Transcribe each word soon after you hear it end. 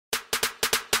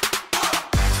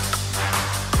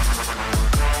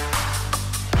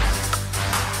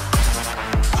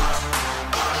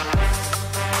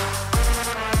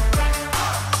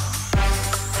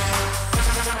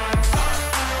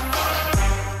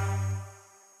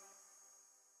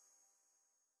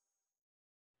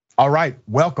All right,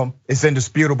 welcome. It's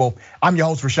indisputable. I'm your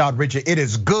host, Rashad Richard. It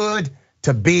is good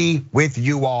to be with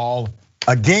you all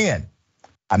again.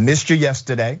 I missed you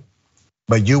yesterday,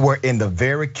 but you were in the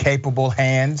very capable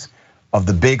hands of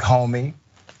the big homie,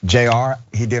 JR.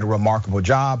 He did a remarkable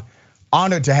job.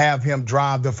 Honored to have him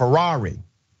drive the Ferrari,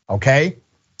 okay?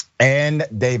 And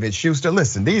David Schuster.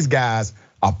 Listen, these guys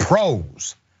are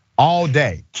pros all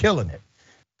day, killing it.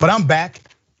 But I'm back.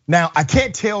 Now, I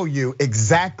can't tell you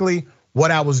exactly what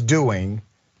I was doing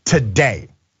today,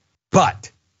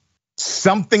 but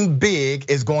something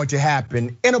big is going to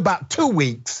happen in about 2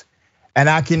 weeks, and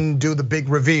I can do the big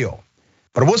reveal.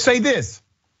 But I will say this,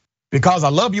 because I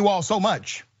love you all so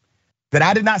much, that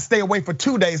I did not stay away for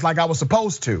 2 days like I was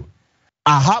supposed to.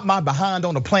 I hopped my behind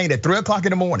on the plane at 3 o'clock in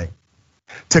the morning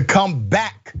to come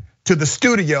back to the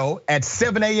studio at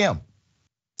 7 a.m.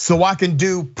 so I can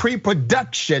do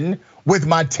pre-production with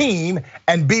my team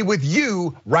and be with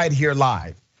you right here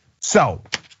live. So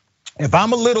if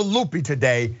I'm a little loopy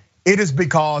today, it is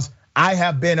because I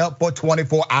have been up for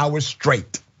 24 hours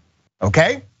straight,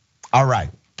 okay? All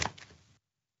right,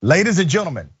 ladies and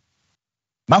gentlemen,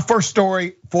 my first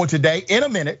story for today, in a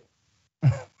minute,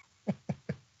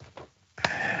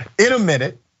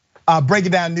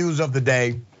 breaking down news of the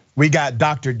day. We got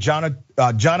Dr. Jonathan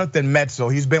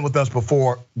Metzl. He's been with us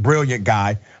before, brilliant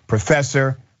guy,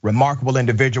 professor, remarkable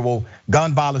individual,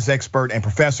 gun violence expert and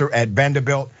professor at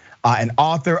Vanderbilt, and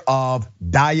author of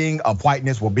Dying of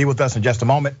Whiteness will be with us in just a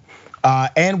moment.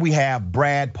 And we have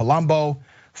Brad Palumbo,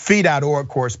 Fee.org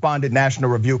correspondent,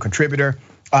 National Review contributor.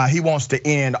 He wants to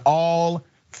end all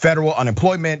federal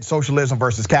unemployment, socialism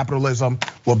versus capitalism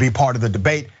will be part of the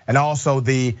debate. And also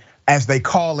the, as they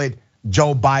call it,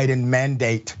 Joe Biden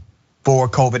mandate for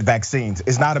COVID vaccines.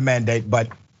 It's not a mandate, but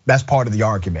that's part of the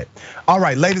argument. All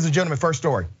right, ladies and gentlemen, first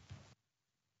story.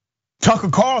 Tucker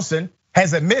Carlson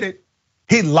has admitted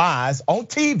he lies on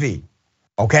TV,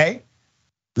 okay?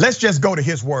 Let's just go to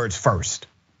his words first.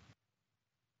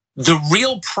 The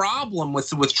real problem with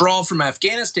the withdrawal from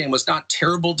Afghanistan was not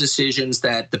terrible decisions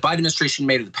that the Biden administration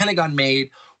made or the Pentagon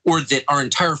made, or that our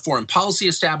entire foreign policy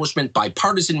establishment,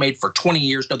 bipartisan, made for 20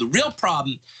 years. No, the real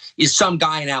problem is some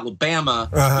guy in Alabama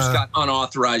who's got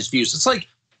unauthorized views. It's like,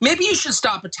 maybe you should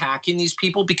stop attacking these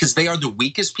people because they are the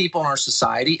weakest people in our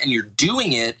society, and you're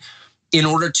doing it in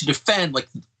order to defend like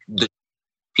the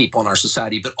people in our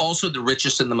society, but also the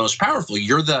richest and the most powerful.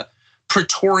 You're the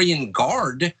Praetorian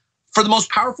Guard for the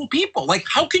most powerful people. Like,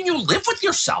 how can you live with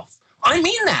yourself? I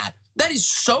mean that. That is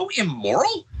so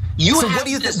immoral. So what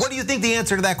do you think the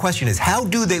answer to that question is? How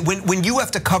do they, when you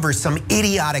have to cover some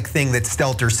idiotic thing that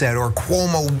Stelter said or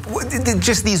Cuomo,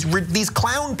 just these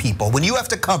clown people, when you have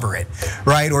to cover it,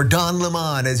 right? Or Don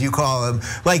Lemon, as you call him,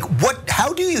 like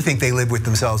how do you think they live with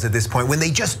themselves at this point when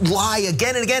they just lie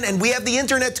again and again? And we have the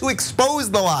internet to expose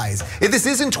the lies. If this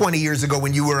isn't 20 years ago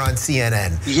when you were on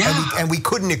CNN, and we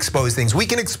couldn't expose things, we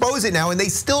can expose it now and they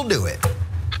still do it.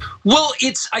 Well,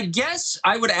 I guess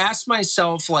I would ask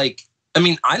myself, like, I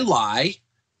mean, I lie.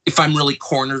 If I'm really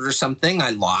cornered or something, I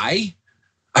lie.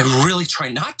 I really try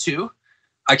not to.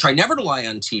 I try never to lie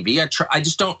on TV. I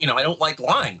just don't, I don't like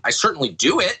lying. I certainly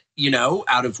do it,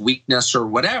 out of weakness or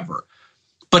whatever.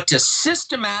 But to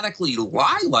systematically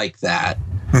lie like that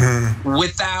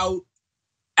without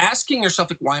asking yourself,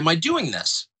 like, why am I doing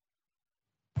this?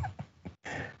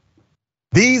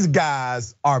 These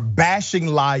guys are bashing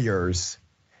liars.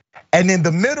 And in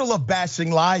the middle of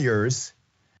bashing liars,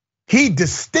 he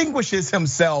distinguishes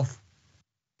himself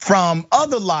from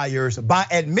other liars by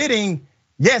admitting,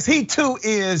 yes, he too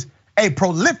is a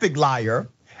prolific liar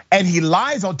and he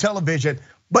lies on television.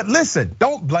 But listen,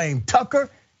 don't blame Tucker.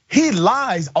 He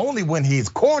lies only when he's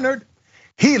cornered.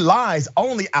 He lies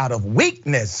only out of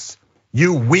weakness.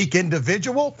 You weak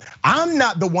individual. I'm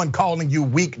not the one calling you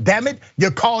weak, damn it.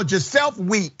 You called yourself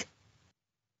weak.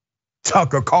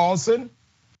 Tucker Carlson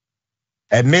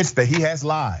admits that he has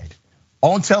lied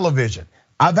on television.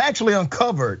 I've actually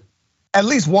uncovered at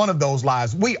least one of those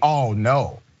lies. We all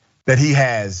know that he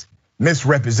has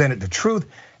misrepresented the truth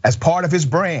as part of his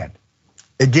brand.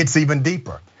 It gets even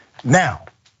deeper. Now,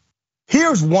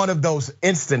 here's one of those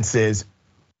instances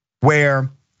where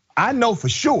I know for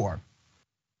sure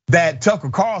that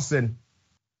Tucker Carlson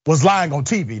was lying on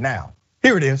TV. Now,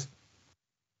 here it is.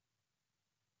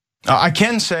 I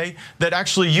can say that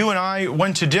actually you and I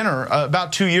went to dinner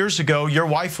about 2 years ago. Your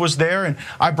wife was there and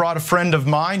I brought a friend of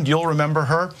mine, you'll remember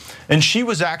her, and she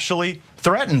was actually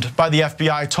threatened by the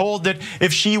FBI, told that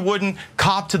if she wouldn't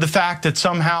cop to the fact that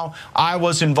somehow I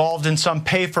was involved in some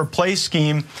pay-for-play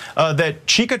scheme, that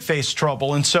she could face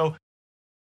trouble. And so,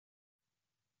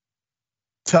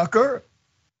 Tucker,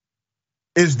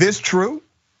 is this true?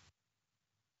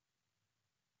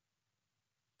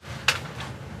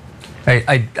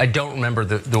 I don't remember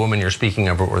the woman you're speaking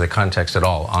of or the context at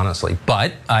all, honestly.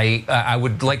 But I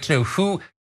would like to know who.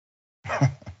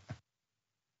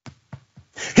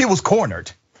 He was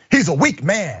cornered. He's a weak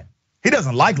man. He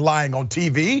doesn't like lying on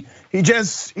TV. He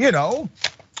just,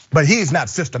 but he's not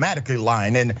systematically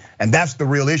lying, and that's the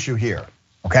real issue here,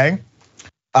 okay?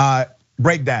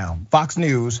 Breakdown. Fox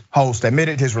News host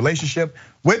admitted his relationship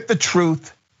with the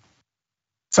truth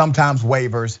sometimes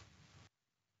wavers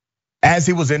as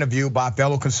he was interviewed by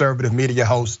fellow conservative media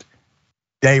host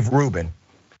Dave Rubin.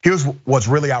 Here's what's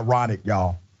really ironic,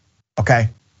 y'all, okay?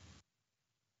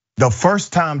 The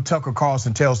first time Tucker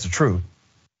Carlson tells the truth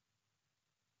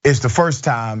is the first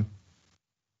time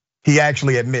he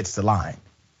actually admits to lying.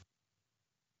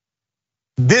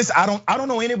 This, I don't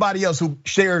know anybody else who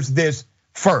shares this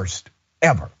first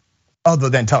ever, other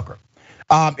than Tucker.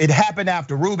 It happened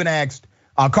after Rubin asked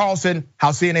Carlson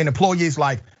how CNN employees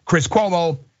like Chris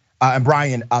Cuomo and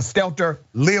Brian Stelter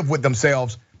live with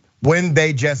themselves when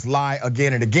they just lie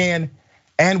again and again,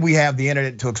 and we have the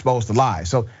internet to expose the lies.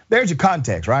 So there's your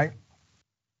context, right?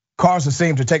 Carlson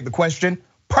seemed to take the question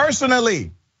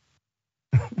personally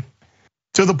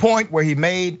to the point where he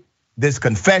made this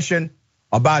confession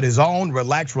about his own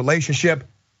relaxed relationship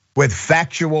with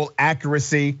factual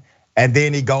accuracy, and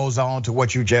then he goes on to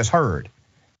what you just heard.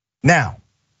 Now,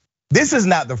 this is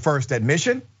not the first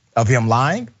admission of him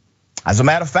lying. As a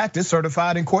matter of fact, it's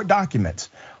certified in court documents.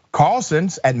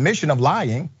 Carlson's admission of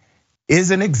lying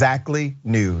isn't exactly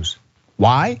news.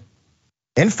 Why?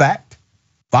 In fact,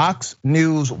 Fox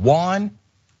News won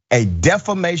a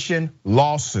defamation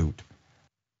lawsuit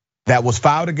that was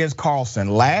filed against Carlson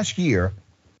last year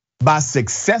by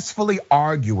successfully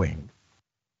arguing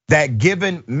that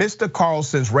given Mr.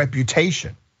 Carlson's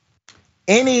reputation,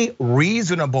 any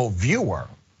reasonable viewer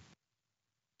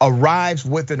arrives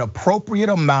with an appropriate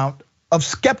amount of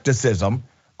skepticism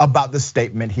about the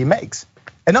statement he makes.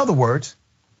 In other words,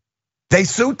 they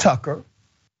sued Tucker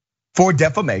for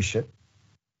defamation.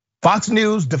 Fox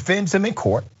News defends him in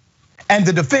court, and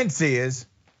the defense is,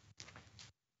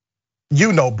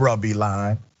 bruh be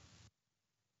lying.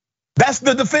 That's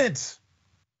the defense.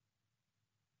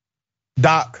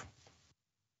 Doc,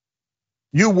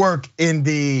 you work in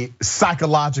the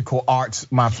psychological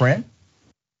arts, my friend.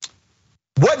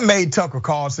 What made Tucker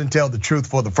Carlson tell the truth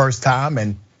for the first time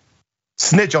and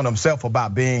snitch on himself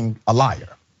about being a liar?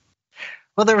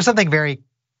 Well, there was something very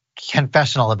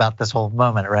confessional about this whole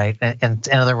moment, right? And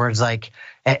in other words, and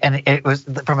it was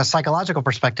from a psychological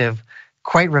perspective,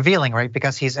 quite revealing, right?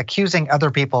 Because he's accusing other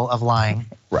people of lying.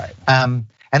 Right. And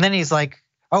then he's like,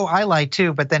 oh, I lied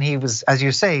too. But then he was, as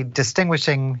you say,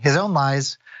 distinguishing his own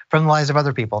lies from the lies of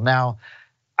other people. Now,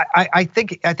 I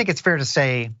think it's fair to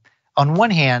say, on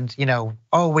one hand,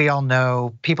 we all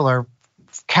know people are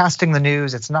casting the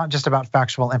news. It's not just about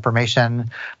factual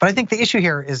information. But I think the issue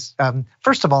here is,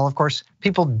 first of all, of course,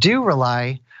 people do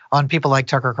rely on people like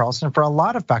Tucker Carlson for a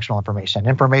lot of factual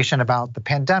information about the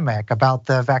pandemic, about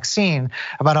the vaccine,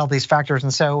 about all these factors.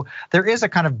 And so there is a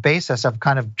kind of basis of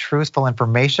kind of truthful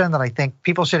information that I think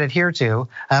people should adhere to.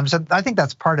 So I think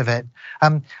that's part of it.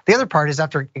 The other part is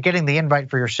after getting the invite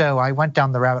for your show, I went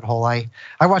down the rabbit hole. I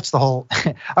watched the whole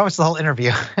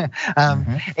interview.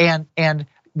 And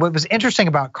what was interesting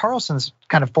about Carlson's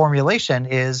kind of formulation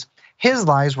is his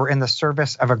lies were in the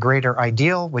service of a greater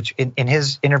ideal, which in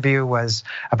his interview was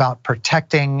about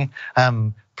protecting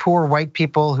poor white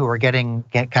people who are getting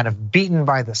kind of beaten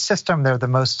by the system. They're the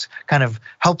most kind of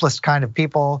helpless kind of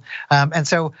people. And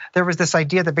so there was this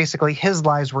idea that basically his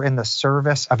lies were in the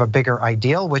service of a bigger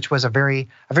ideal, which was watch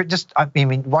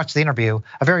the interview,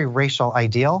 a very racial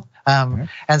ideal. And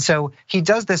so he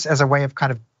does this as a way of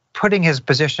kind of putting his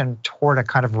position toward a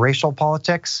kind of racial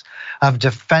politics of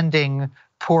defending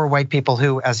poor white people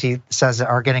who, as he says,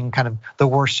 are getting kind of the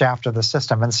worst shaft of the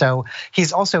system. And so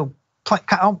he's also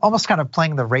almost kind of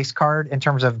playing the race card in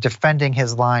terms of defending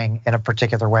his lying in a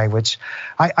particular way, which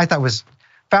I thought was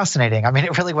fascinating. I mean,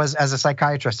 it really was, as a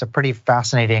psychiatrist, a pretty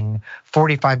fascinating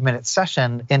 45-minute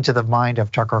session into the mind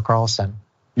of Tucker Carlson.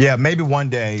 Yeah, maybe one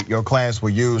day your class will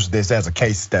use this as a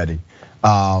case study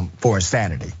for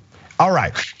insanity. All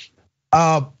right,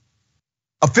 a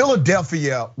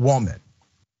Philadelphia woman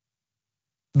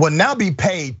will now be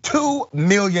paid $2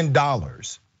 million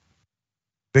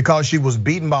because she was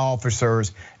beaten by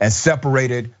officers and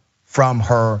separated from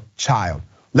her child.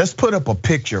 Let's put up a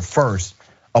picture first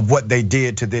of what they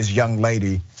did to this young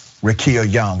lady, Rakia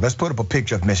Young. Let's put up a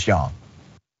picture of Miss Young.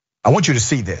 I want you to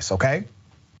see this, okay?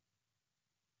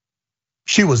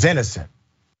 She was innocent.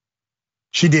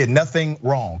 She did nothing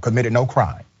wrong, committed no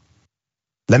crime.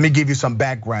 Let me give you some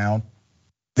background.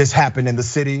 This happened in the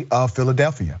city of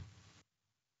Philadelphia.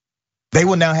 They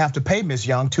will now have to pay Ms.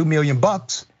 Young $2 million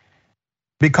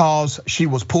because she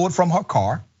was pulled from her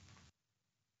car,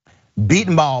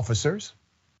 beaten by officers.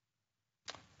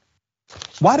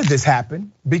 Why did this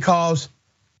happen? Because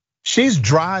she's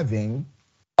driving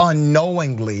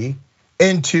unknowingly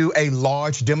into a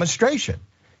large demonstration.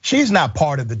 She's not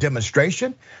part of the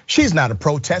demonstration. She's not a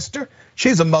protester.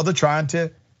 She's a mother trying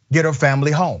to get her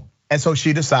family home. And so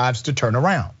she decides to turn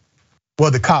around.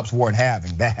 Well, the cops weren't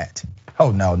having that.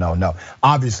 Oh, no, no, no.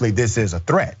 Obviously, this is a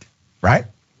threat, right?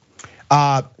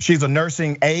 She's a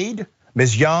nursing aide.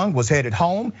 Ms. Young was headed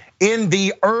home in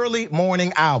the early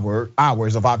morning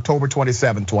hours of October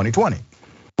 27, 2020,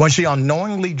 when she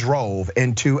unknowingly drove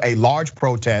into a large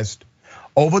protest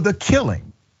over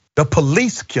the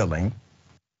police killing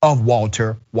of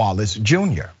Walter Wallace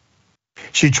Jr.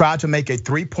 She tried to make a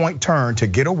 3-point turn to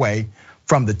get away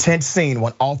from the tense scene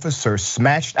when officers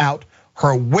smashed out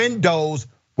her windows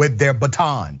with their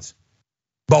batons.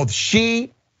 Both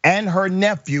she and her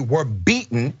nephew were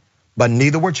beaten, but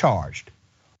neither were charged.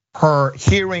 Her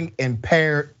hearing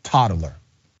impaired toddler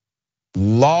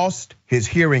lost his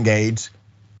hearing aids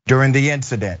during the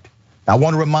incident. I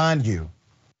want to remind you,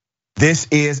 this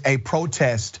is a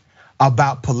protest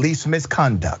about police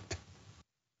misconduct.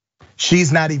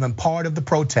 She's not even part of the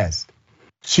protest.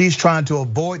 She's trying to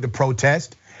avoid the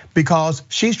protest because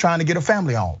she's trying to get her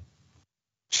family home.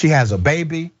 She has a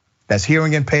baby that's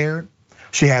hearing impaired.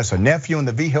 She has her nephew in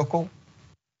the vehicle.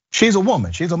 She's a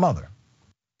woman, she's a mother.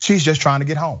 She's just trying to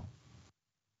get home.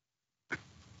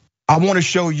 I want to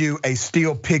show you a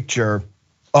still picture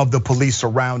of the police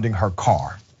surrounding her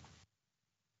car.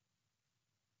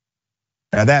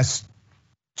 Now that's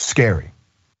scary.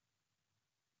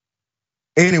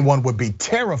 Anyone would be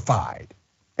terrified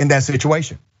in that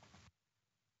situation.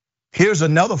 Here's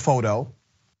another photo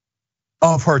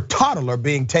of her toddler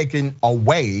being taken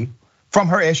away from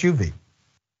her SUV.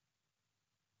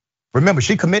 Remember,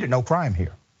 she committed no crime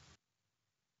here,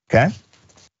 okay?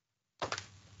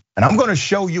 And I'm gonna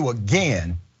show you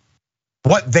again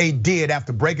what they did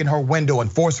after breaking her window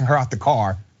and forcing her out the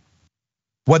car,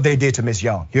 what they did to Miss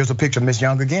Young. Here's a picture of Miss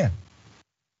Young again.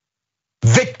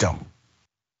 Victim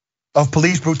of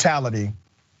police brutality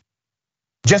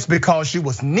just because she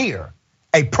was near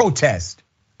a protest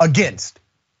against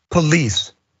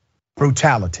police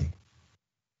brutality.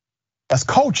 That's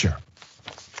culture.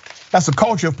 That's a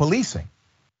culture of policing.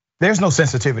 There's no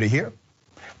sensitivity here.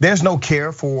 There's no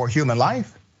care for human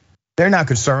life. They're not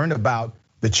concerned about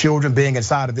the children being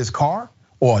inside of this car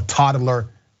or a toddler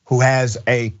who has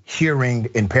a hearing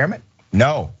impairment.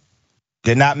 No,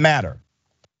 did not matter.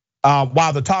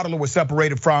 While the toddler was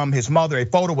separated from his mother, a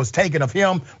photo was taken of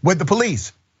him with the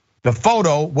police. The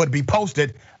photo would be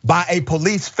posted by a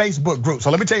police Facebook group.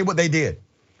 So let me tell you what they did.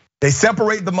 They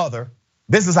separate the mother.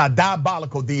 This is how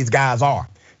diabolical these guys are.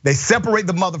 They separate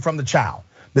the mother from the child.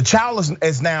 The child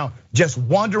is now just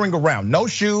wandering around, no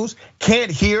shoes, can't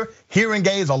hear, hearing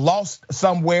aids are lost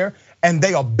somewhere, and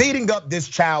they are beating up this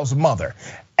child's mother.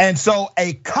 And so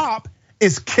a cop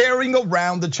is carrying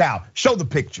around the child. Show the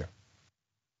picture.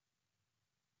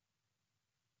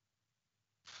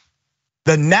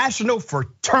 The National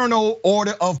Fraternal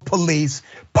Order of Police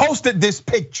posted this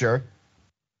picture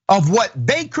of what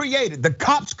they created. The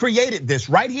cops created this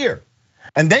right here.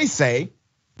 And they say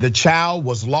the child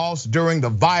was lost during the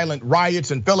violent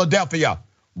riots in Philadelphia,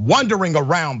 wandering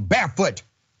around barefoot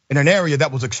in an area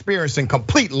that was experiencing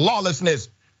complete lawlessness.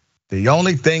 The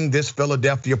only thing this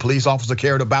Philadelphia police officer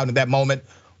cared about in that moment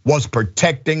was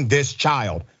protecting this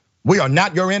child. We are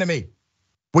not your enemy.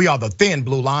 We are the thin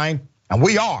blue line, and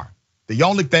we are the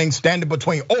only thing standing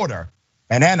between order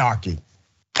and anarchy.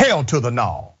 Hail to the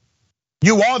no.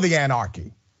 You are the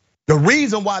anarchy. The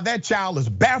reason why that child is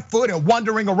barefoot and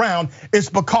wandering around is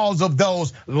because of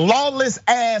those lawless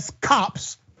ass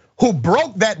cops who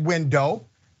broke that window,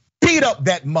 beat up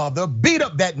that mother, beat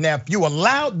up that nephew,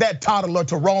 allowed that toddler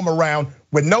to roam around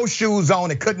with no shoes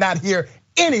on and could not hear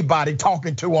anybody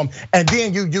talking to him, and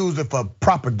then you use it for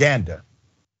propaganda.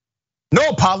 No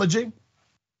apology.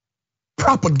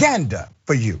 Propaganda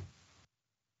for you.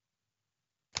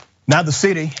 Now the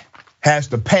city has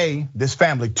to pay this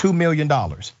family $2 million.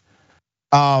 Doc,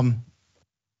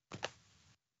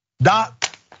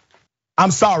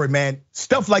 I'm sorry, man.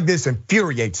 Stuff like this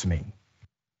infuriates me.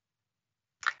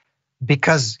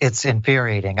 Because it's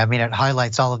infuriating. I mean, it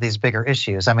highlights all of these bigger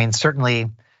issues. I mean,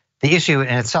 certainly the issue in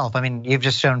itself. I mean, you've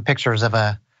just shown pictures of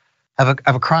a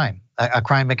crime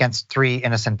against 3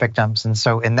 innocent victims, and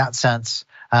so in that sense,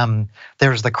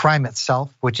 there's the crime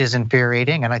itself, which is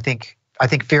infuriating, and I think I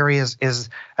think fury is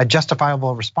a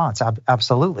justifiable response.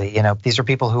 Absolutely, these are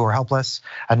people who are helpless.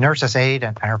 A nurse's aide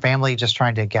and her family just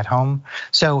trying to get home.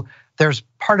 So there's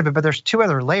part of it, but there's two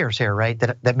other layers here, right?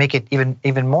 That make it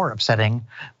even more upsetting.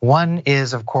 One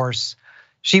is, of course,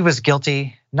 she was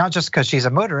guilty, not just because she's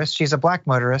a motorist, she's a black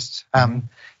motorist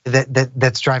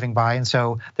that's driving by. And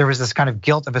so there was this kind of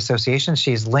guilt of association.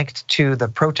 She's linked to the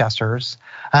protesters.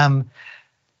 And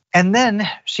then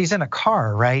she's in a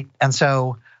car, right? And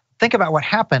so think about what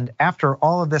happened after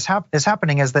all of this is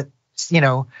happening is that,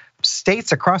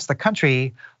 states across the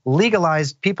country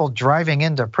legalized people driving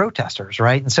into protesters,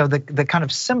 right? And so the kind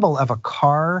of symbol of a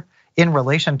car in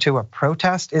relation to a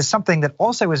protest is something that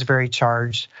also is very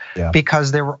charged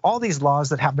because there were all these laws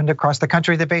that happened across the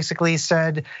country that basically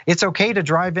said it's okay to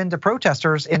drive into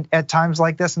protesters at times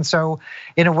like this. And so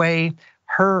in a way,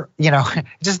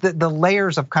 just the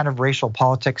layers of kind of racial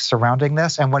politics surrounding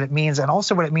this and what it means, and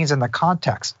also what it means in the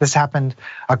context. This happened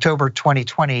October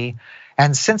 2020.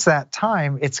 And since that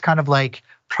time, it's kind of like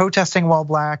protesting while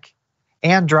black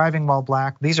and driving while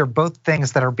black. These are both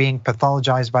things that are being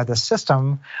pathologized by the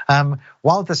system,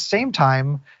 while at the same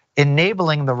time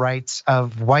enabling the rights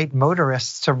of white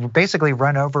motorists to basically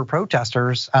run over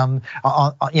protesters,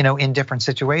 in different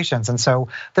situations. And so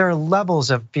there are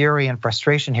levels of fury and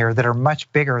frustration here that are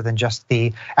much bigger than just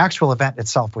the actual event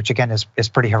itself, which again is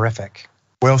pretty horrific.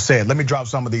 Well said. Let me drop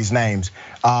some of these names.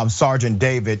 Sergeant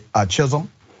David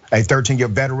Chisholm, a 13-year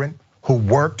veteran who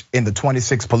worked in the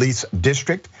 26th Police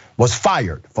District, was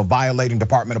fired for violating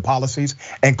departmental policies,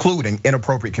 including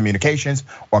inappropriate communications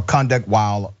or conduct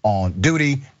while on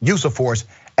duty, use of force,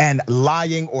 and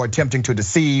lying or attempting to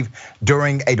deceive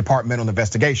during a departmental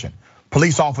investigation.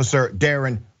 Police officer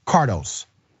Darren Cardos,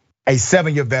 a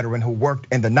 7-year veteran who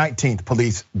worked in the 19th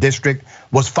Police District,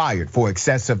 was fired for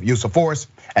excessive use of force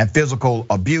and physical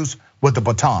abuse with a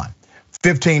baton.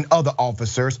 15 other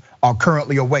officers are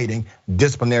currently awaiting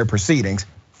disciplinary proceedings.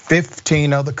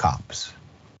 15 other cops,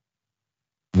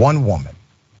 1 woman,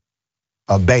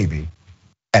 a baby,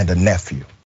 and a nephew.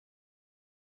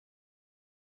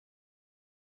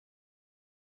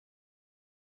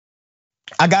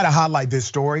 I gotta highlight this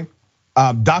story.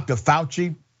 Dr.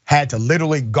 Fauci had to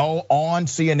literally go on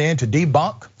CNN to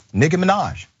debunk Nicki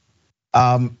Minaj.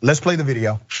 Let's play the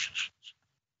video.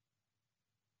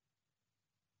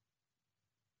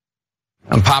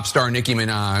 Pop star Nicki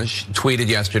Minaj tweeted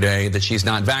yesterday that she's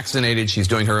not vaccinated, she's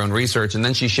doing her own research, and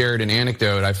then she shared an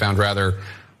anecdote I found rather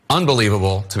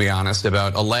unbelievable, to be honest,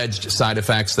 about alleged side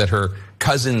effects that her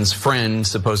cousin's friend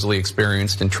supposedly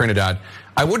experienced in Trinidad.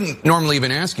 I wouldn't normally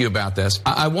even ask you about this.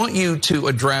 I want you to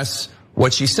address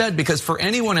what she said, because for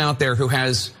anyone out there who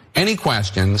has any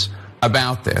questions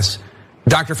about this,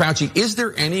 Dr. Fauci, is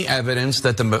there any evidence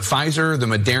that the Pfizer, the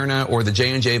Moderna, or the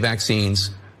J&J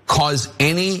vaccines cause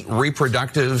any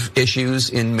reproductive issues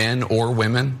in men or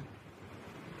women?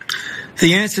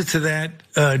 The answer to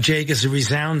that, Jake, is a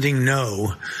resounding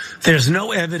no. There's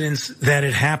no evidence that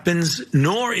it happens,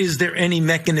 nor is there any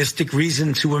mechanistic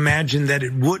reason to imagine that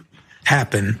it would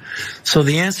happen. So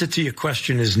the answer to your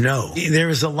question is no. There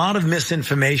is a lot of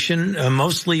misinformation,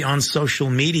 mostly on social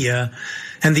media,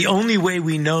 and the only way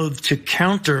we know to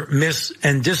counter mis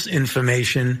and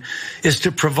disinformation is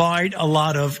to provide a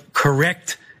lot of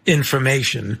correct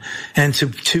information and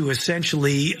to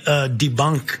essentially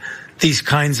debunk these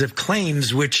kinds of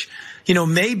claims, which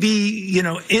may be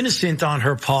innocent on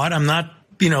her part. I'm not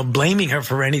blaming her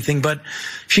for anything, but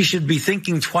she should be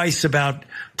thinking twice about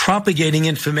propagating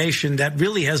information that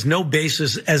really has no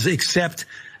basis as except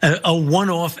a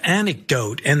one-off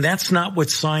anecdote, and that's not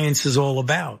what science is all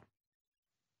about.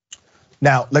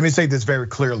 Now, let me say this very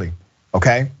clearly,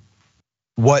 okay?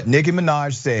 What Nicki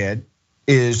Minaj said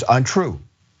is untrue,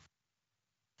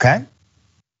 okay?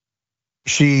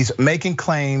 She's making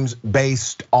claims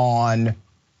based on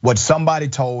what somebody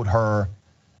told her.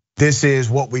 This is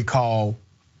what we call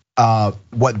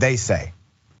what they say.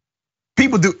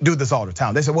 People do this all the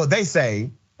time. They say, well, they say,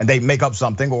 and they make up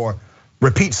something or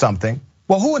repeat something.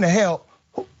 Well, who in the hell,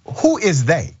 who is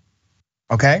they,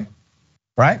 okay,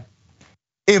 right?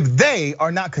 If they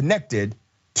are not connected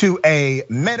to a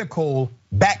medical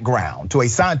background, to a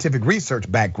scientific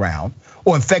research background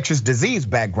or infectious disease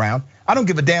background, I don't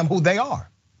give a damn who they are,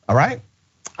 all right?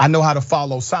 I know how to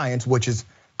follow science, which is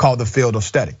called the field of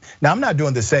study. Now, I'm not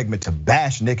doing this segment to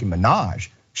bash Nicki Minaj.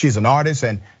 She's an artist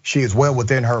and she is well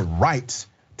within her rights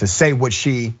to say what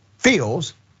she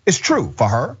feels is true for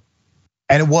her.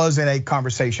 And it was in a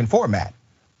conversation format.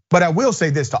 But I will say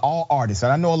this to all artists,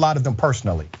 and I know a lot of them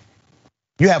personally.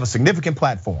 You have a significant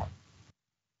platform.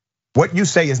 What you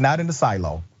say is not in the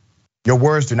silo. Your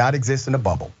words do not exist in a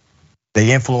bubble.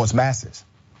 They influence masses.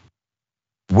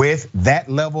 With that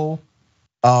level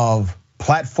of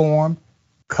platform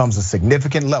comes a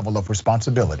significant level of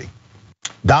responsibility.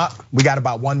 Doc, we got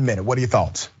about 1 minute. What are your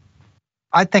thoughts?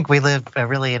 I think we live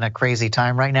really in a crazy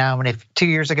time right now. I mean, if 2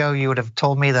 years ago you would have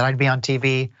told me that I'd be on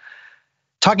TV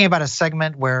talking about a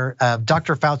segment where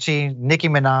Dr. Fauci, Nicki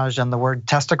Minaj, and the word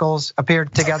testicles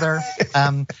appeared together,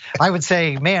 I would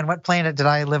say, man, what planet did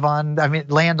I live on? I mean,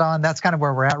 land on? That's kind of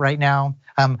where we're at right now.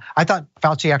 I thought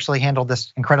Fauci actually handled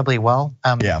this incredibly well.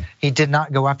 He did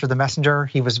not go after the messenger.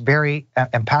 He was very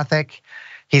empathic.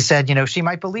 He said, she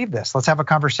might believe this. Let's have a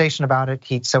conversation about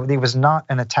it. So it was not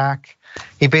an attack.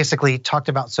 He basically talked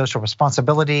about social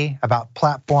responsibility, about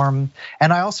platform.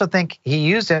 And I also think he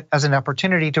used it as an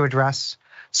opportunity to address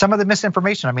some of the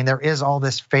misinformation. I mean, there is all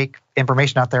this fake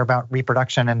information out there about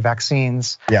reproduction and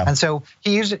vaccines. And so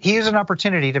he used an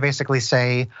opportunity to basically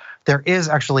say there is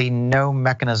actually no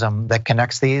mechanism that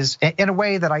connects these in a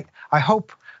way that I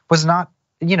hope was not,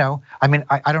 I mean,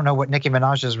 I don't know what Nicki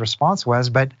Minaj's response was,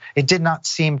 but it did not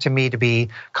seem to me to be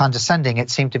condescending. It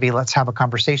seemed to be, let's have a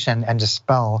conversation and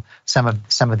dispel some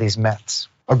of these myths.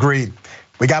 Agreed.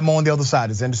 We got more on the other side.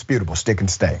 It's indisputable. Stick and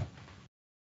stay.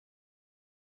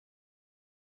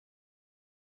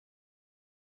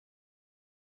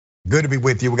 Good to be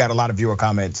with you. We got a lot of viewer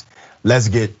comments. Let's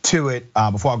get to it.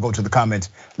 Before I go to the comments,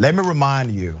 let me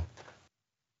remind you,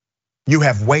 you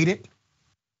have waited.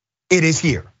 It is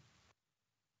here.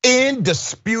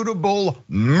 Indisputable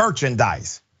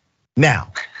merchandise.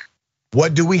 Now,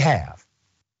 what do we have?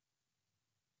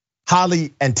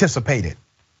 Highly anticipated.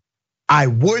 I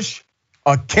wish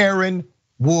a Karen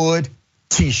Wood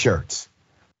t-shirts.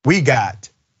 We got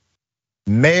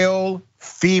male,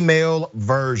 female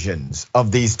versions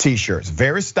of these t-shirts.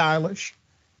 Very stylish.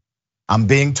 I'm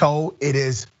being told it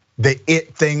is the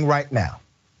it thing right now.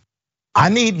 I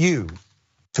need you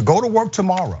to go to work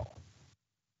tomorrow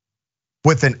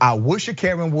with an I wish a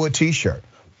Karen Wood t-shirt.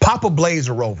 Pop a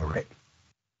blazer over it.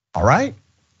 All right?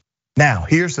 Now,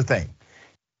 here's the thing.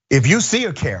 If you see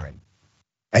a Karen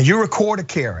and you record a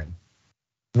Karen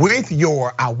with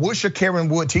your I wish a Karen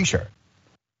Wood t-shirt,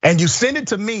 and you send it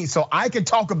to me so I can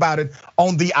talk about it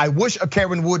on the I wish a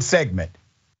Karen Wood segment,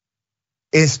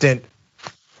 instant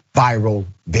viral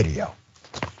video.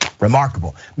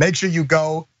 Remarkable. Make sure you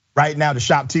go right now to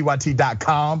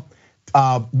shoptyt.com.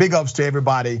 Big ups to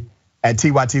everybody at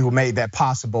TYT who made that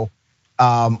possible.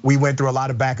 We went through a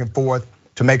lot of back and forth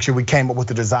to make sure we came up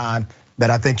with a design that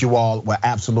I think you all will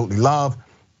absolutely love.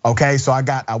 Okay, so I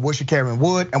got I wish a Karen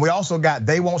Wood, and we also got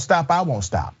They Won't Stop, I Won't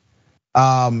Stop.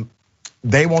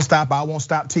 They Won't Stop, I Won't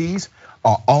Stop tees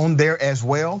are on there as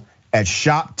well at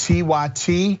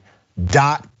shoptyt.com.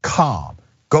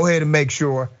 Go ahead and make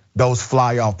sure those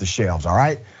fly off the shelves, all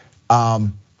right?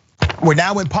 We're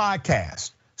now in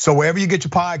podcast. So wherever you get your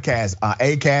podcasts,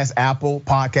 Acast, Apple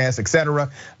Podcasts,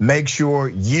 etc., make sure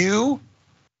you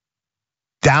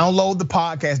download the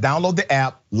podcast, download the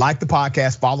app, like the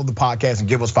podcast, follow the podcast, and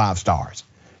give us 5 stars.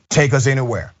 Take us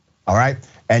anywhere, all right?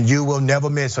 And you will never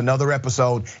miss another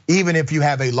episode, even if you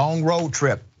have a long road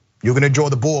trip. You can enjoy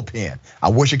the bullpen. I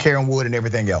wish a Karen Wood and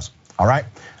everything else, all right?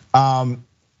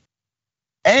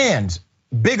 And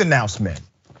big announcement,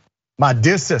 my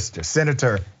dear sister,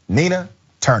 Senator Nina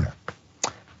Turner,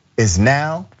 is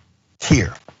now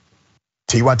here,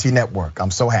 TYT Network.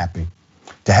 I'm so happy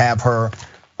to have her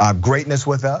greatness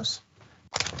with us.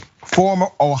 Former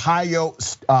Ohio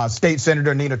State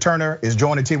Senator Nina Turner is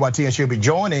joining TYT, and she'll be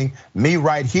joining me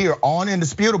right here on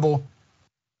Indisputable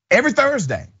every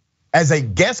Thursday as a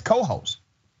guest co-host.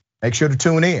 Make sure to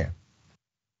tune in.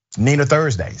 It's Nina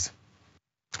Thursdays.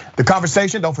 The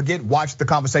conversation, don't forget, watch the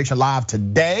conversation live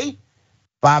today,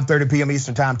 5:30 p.m.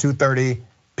 Eastern Time, 2:30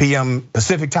 p.m.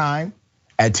 Pacific Time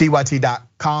at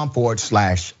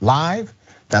tyt.com/live.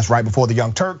 That's right before the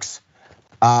Young Turks.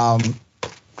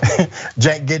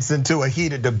 Jack gets into a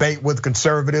heated debate with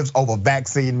conservatives over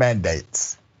vaccine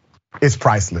mandates. It's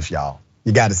priceless, y'all.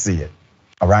 You got to see it,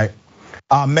 all right?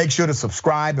 Make sure to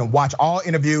subscribe and watch all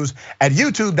interviews at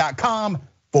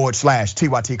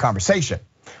youtube.com/TYT conversation.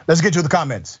 Let's get to the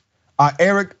comments.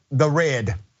 Eric the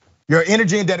Red, your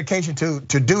energy and dedication to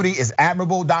duty is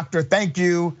admirable, doctor. Thank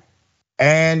you,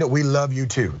 and we love you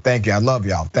too. Thank you, I love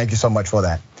y'all. Thank you so much for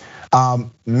that.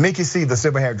 Mickey C, the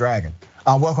silver-haired dragon.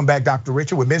 Welcome back, Dr.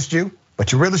 Richard. We missed you,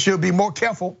 but you really should be more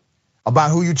careful about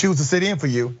who you choose to sit in for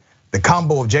you. The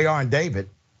combo of JR and David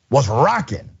was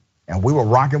rocking, and we were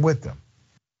rocking with them.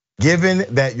 Given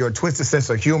that your twisted sense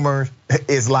of humor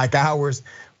is like ours,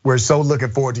 we're so looking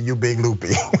forward to you being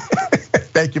loopy.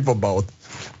 Thank you for both,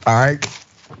 all right?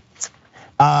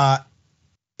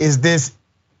 Is this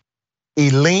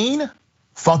Eileen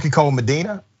Funky Cole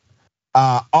Medina?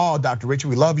 Dr. Richie,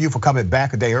 we love you for coming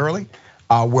back a day early.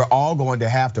 We're all going to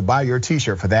have to buy your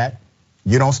t-shirt for that.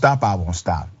 You don't stop, I won't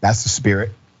stop. That's the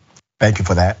spirit. Thank you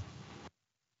for that.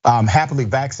 Happily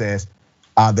Vax says,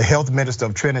 the health minister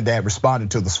of Trinidad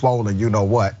responded to the swollen, you know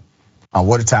what?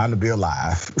 What a time to be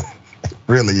alive. It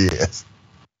really is.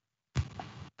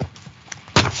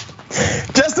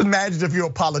 Just imagine if you're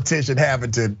a politician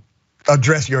having to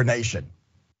address your nation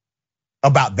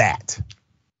about that.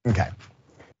 Okay.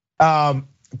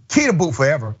 Key to boot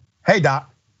forever. Hey,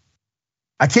 Doc.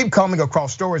 I keep coming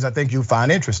across stories I think you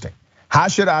find interesting. How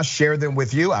should I share them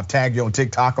with you? I've tagged you on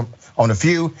TikTok on a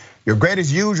few. You're great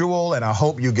as usual, and I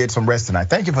hope you get some rest tonight.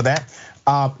 Thank you for that.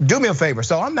 Do me a favor.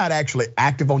 So I'm not actually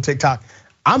active on TikTok.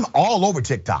 I'm all over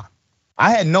TikTok.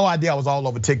 I had no idea I was all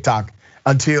over TikTok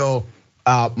until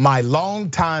my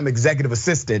longtime executive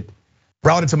assistant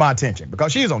brought it to my attention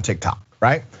because she's on TikTok,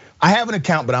 right? I have an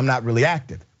account, but I'm not really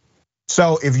active.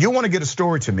 So if you want to get a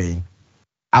story to me,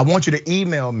 I want you to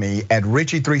email me at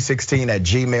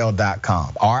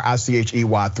richie316@gmail.com,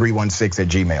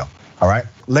 RICHEY316@gmail. All right,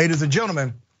 ladies and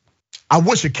gentlemen, I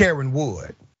wish a Karen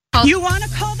would. You want to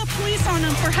call the police on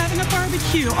them for having a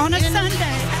barbecue on a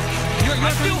Sunday? You're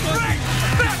still free.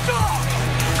 Back off!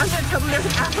 I'm going to tell them there's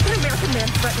an African American man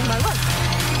threatening my life.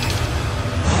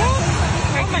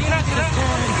 Hey, can you not do that? Can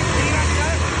you not do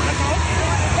that? Let go.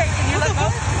 Hey, can you let go?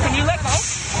 Can you let go?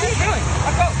 What are you doing?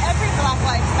 Let go. Every Black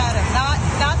Lives Matter,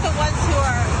 not the ones who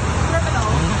are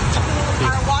criminals, who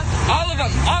are watching. All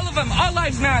of them, all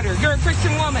lives matter. You're a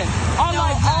Christian woman. All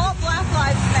lives matter. All Black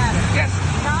Lives Matter. Yes.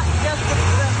 Not just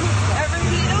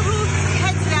you know who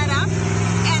heads that up,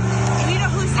 and you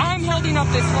know who's. I'm holding up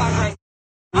this flag right.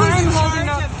 I'm holding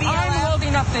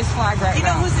up this flag right now. You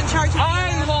know who's in charge of BLM?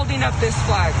 I'm holding up this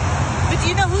flag. But do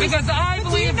you know who? Because I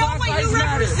believe Black Lives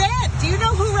Matter. Do you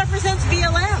know who represents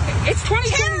BLM? It's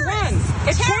 2021.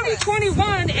 It's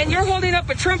 2021, and you're holding up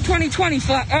a Trump 2020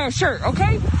 shirt,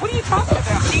 okay? What are you talking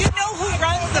about? Do you know who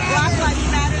runs the Black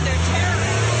Lives Matter? They're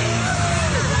terrorists.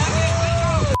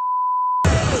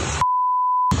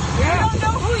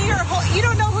 You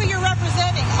don't know who you're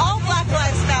representing. All Black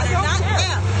Lives Matter, not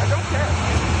them. I don't care.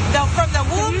 From the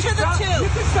womb to the tomb. You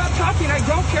can stop talking. I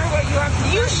don't care what you have to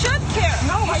say. You should care.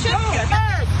 No, I don't.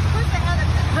 Hey, who's the head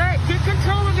of this? Greg, get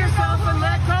control of yourself and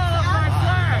let go of my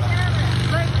flag.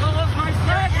 Let go of my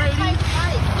flag, lady.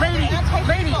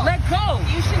 Lady, let go.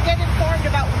 You should get informed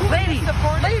about who you're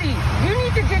supporting. Lady, you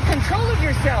need to get control of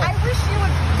yourself. I wish you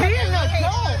would be an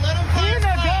adult. Be an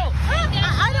adult.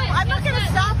 I'm not going to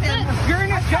stop him. You're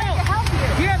an adult.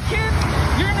 You have kids.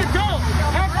 You're an adult.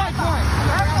 Act like one.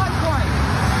 Act like one.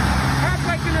 Act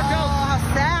like an adult. Oh,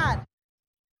 sad.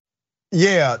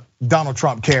 Yeah, Donald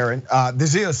Trump, Karen,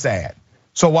 this is sad.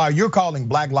 So while you're calling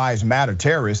Black Lives Matter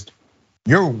terrorists,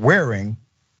 you're wearing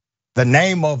the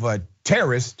name of a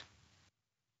terrorist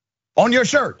on your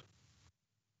shirt.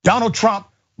 Donald Trump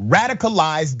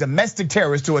radicalized domestic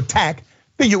terrorists to attack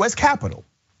the US Capitol.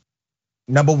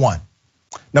 Number one.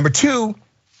 Number two,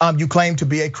 you claim to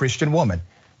be a Christian woman.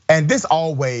 And this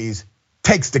always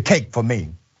takes the cake for me,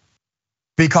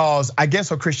 because I guess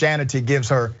her Christianity gives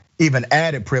her even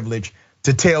added privilege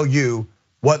to tell you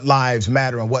what lives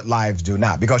matter and what lives do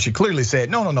not. Because she clearly said,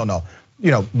 no.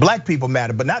 You know, black people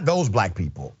matter, but not those black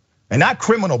people, and not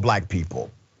criminal black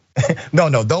people.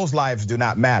 No, those lives do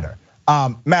not matter.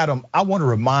 Madam, I want to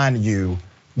remind you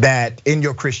that in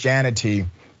your Christianity,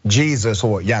 Jesus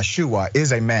or Yeshua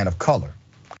is a man of color.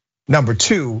 Number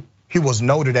two, he was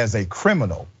noted as a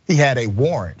criminal. He had a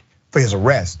warrant for his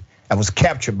arrest and was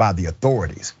captured by the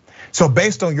authorities. So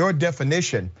based on your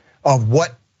definition of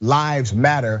what lives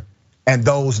matter and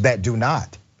those that do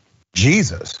not,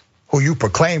 Jesus, who you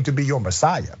proclaim to be your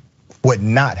Messiah, would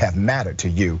not have mattered to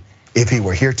you if he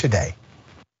were here today.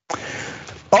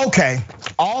 Okay,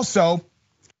 also,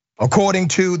 according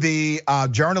to the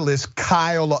journalist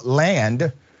Kyle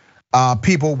Land,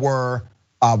 people were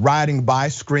riding by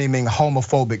screaming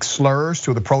homophobic slurs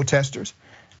to the protesters.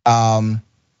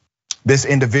 This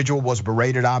individual was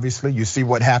berated, obviously. You see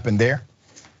what happened there.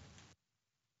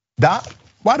 Doc,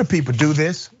 why do people do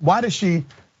this? Why does she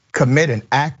commit an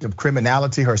act of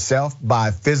criminality herself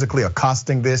by physically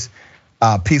accosting this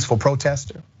peaceful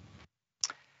protester?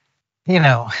 You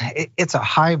know, it's a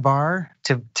high bar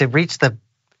to reach the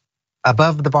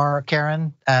above the bar,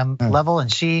 Karen, level,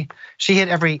 and she hit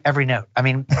every note. I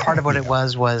mean, part of what it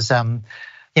was,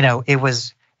 you know, it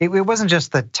wasn't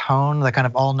just the tone, the kind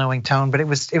of all-knowing tone, but it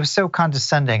was so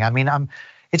condescending. I mean,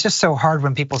 it's just so hard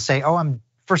when people say, "Oh,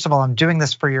 first of all, I'm doing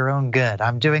this for your own good.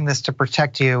 I'm doing this to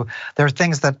protect you. There are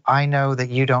things that I know that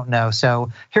you don't know."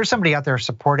 So here's somebody out there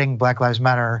supporting Black Lives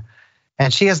Matter,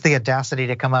 And she has the audacity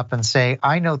to come up and say,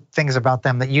 I know things about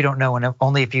them that you don't know, and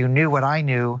only if you knew what I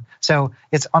knew. So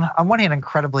it's on one hand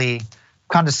incredibly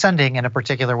condescending in a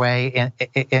particular way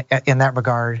in that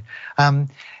regard. And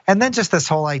then just this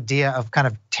whole idea of kind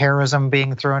of terrorism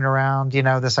being thrown around,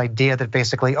 this idea that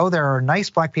basically, there are nice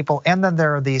black people and then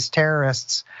there are these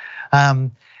terrorists.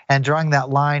 And drawing that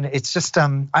line, it's just,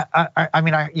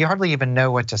 you hardly even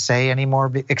know what to say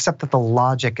anymore, except that the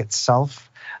logic itself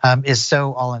is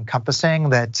so all-encompassing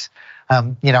that,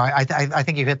 I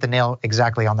think you hit the nail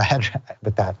exactly on the head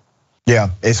with that. Yeah,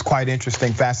 it's quite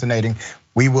interesting, fascinating.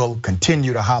 We will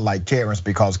continue to highlight Karens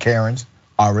because Karens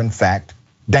are in fact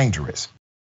dangerous.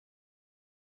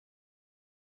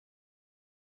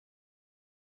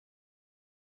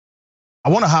 I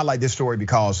want to highlight this story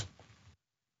because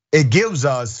it gives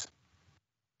us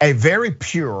a very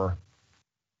pure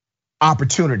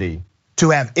opportunity to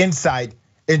have insight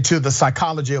into the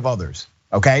psychology of others,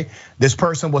 okay? This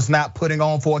person was not putting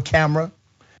on for a camera.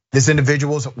 This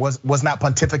individual was not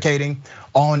pontificating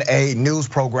on a news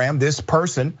program. This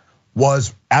person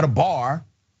was at a bar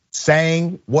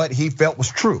saying what he felt was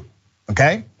true,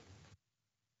 okay?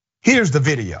 Here's the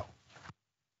video.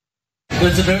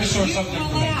 It's a very sore subject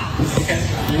for me. Okay.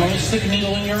 You want me to stick a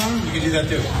needle in your arm? You can do that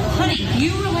too. Honey,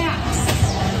 you relax.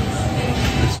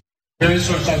 It's a very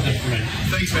sore subject for me.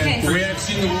 Thanks, man. Okay. The way I've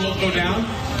seen the world go down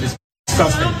is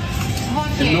disgusting.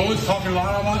 If no one's talking a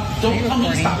lot about it, don't come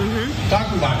and stop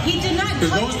talking about it. He did not.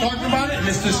 Because no one's talking about it and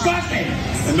it's disgusting.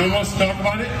 And no one wants to talk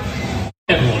about it.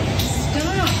 Everyone.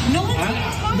 Stop. No one's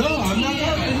talking. No, I'm not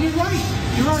talking. You're right.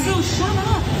 You're right. So shut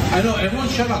up. I know. Everyone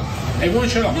shut up. Everyone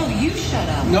shut up. No, you shut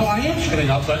up. No, I am shutting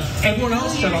up, but everyone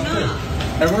else shut up too.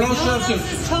 Everyone else shut up too.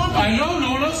 I know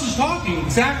no one else is talking.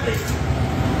 Exactly.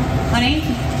 Honey.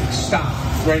 Stop.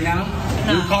 Right now,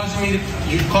 No. you're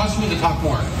causing me to talk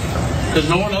more. Because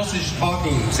no one else is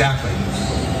talking exactly.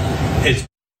 It's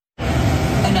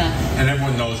enough. And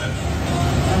everyone knows it.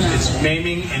 Enough. It's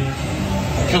maiming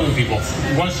and killing people.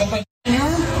 You want something?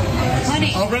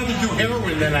 Honey. I'd rather do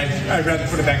heroin than I'd rather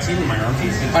put a vaccine in my arm.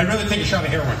 I'd rather take a shot of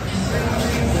heroin.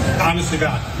 Honestly,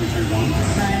 God.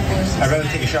 I'd rather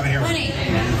take a shot of heroin. Honey.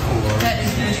 That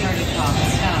is retarded talk.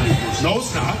 Stop. No,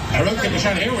 it's not. I'd rather take a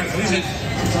shot of heroin. At least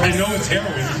I know it's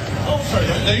heroin. Oh, sorry.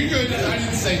 No, you're good. I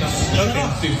didn't say nothing. Shut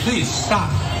up, dude. Please,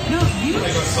 stop. No, you.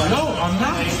 No, I'm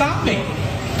not stopping.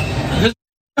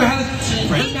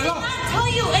 He did not tell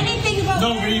you anything about.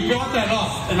 No, but you brought that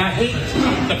up, and I hate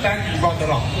the fact that you brought that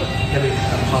up. Can we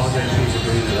apologize for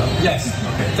bringing it up? Yes.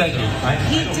 Okay. Thank you.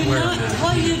 He did not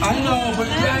tell you. I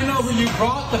know, but you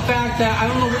brought the fact that I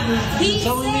don't know what you're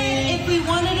telling me. He said if we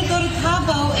wanted to go to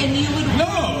Cabo and you would.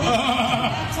 No.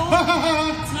 That's all.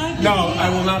 It's not a No, I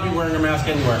will not be wearing a mask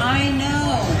anywhere. I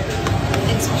know.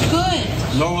 It's good.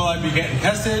 Nor will I be getting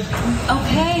tested.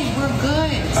 Okay, we're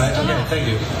good. Okay, thank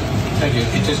you. Thank you.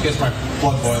 It just gets my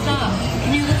blood boiling. Stop.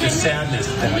 Can you look at me? The sadness.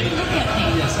 Can you look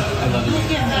at me? Yes, I love you.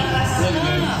 Look at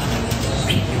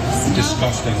me. Stop.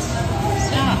 Disgusting.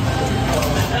 Stop.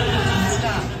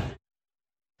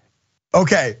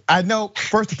 Okay, I know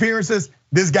first appearances,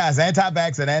 this guy's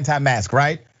anti-vax and anti-mask,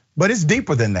 right? But it's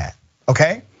deeper than that,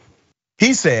 okay?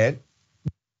 He said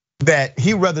that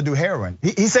he'd rather do heroin.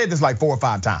 He said this like 4 or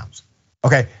 5 times,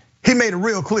 okay? He made it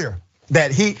real clear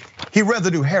that he'd rather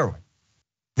do heroin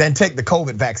than take the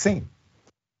COVID vaccine.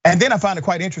 And then I find it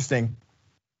quite interesting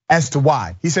as to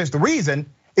why. He says the reason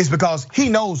is because he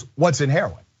knows what's in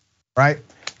heroin, right?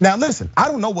 Now listen, I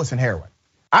don't know what's in heroin.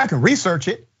 I can research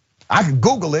it, I can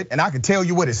Google it, and I can tell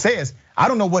you what it says. I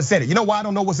don't know what's in it. You know why I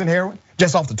don't know what's in heroin?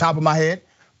 Just off the top of my head?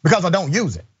 Because I don't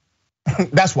use it.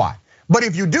 That's why. But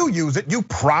if you do use it, you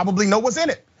probably know what's in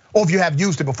it. Or if you have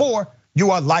used it before,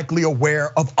 you are likely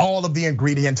aware of all of the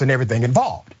ingredients and everything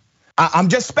involved. I'm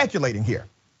just speculating here,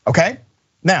 okay?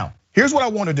 Now, here's what I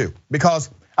want to do, because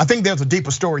I think there's a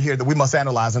deeper story here that we must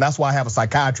analyze, and that's why I have a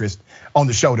psychiatrist on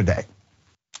the show today.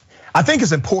 I think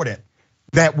it's important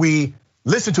that we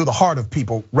listen to the heart of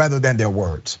people rather than their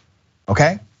words,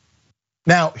 okay?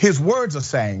 Now, his words are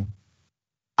saying,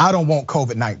 I don't want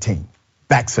COVID-19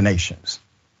 vaccinations.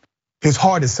 His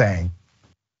heart is saying,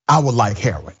 I would like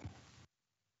heroin.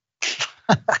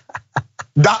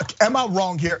 Doc, am I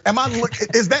wrong here?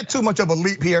 Is that too much of a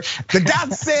leap here? The guy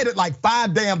said it like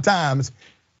 5 damn times.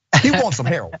 He wants some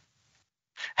heroin.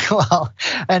 Well,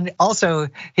 and also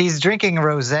he's drinking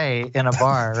rosé in a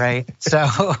bar, right? So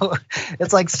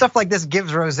it's like stuff like this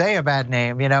gives rosé a bad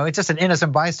name, it's just an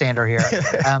innocent bystander here.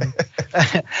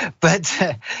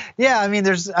 But yeah,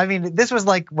 this was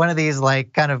like one of these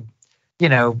like kind of,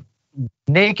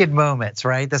 naked moments,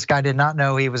 right? This guy did not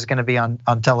know he was going to be on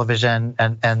television,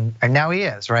 and now he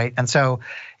is, right? And so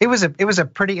it was a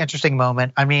pretty interesting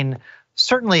moment. I mean,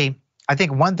 certainly, I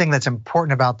think one thing that's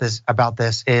important about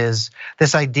this is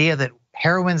this idea that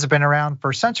heroin's been around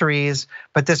for centuries,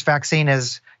 but this vaccine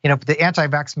is, the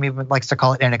anti-vax movement likes to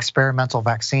call it an experimental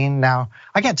vaccine. Now,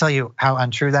 I can't tell you how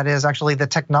untrue that is. Actually, the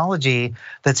technology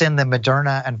that's in the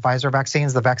Moderna and Pfizer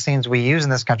vaccines, the vaccines we use in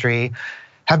this country,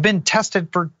 have been tested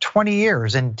for 20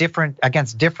 years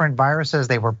against different viruses.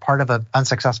 They were part of an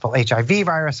unsuccessful HIV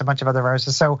virus, a bunch of other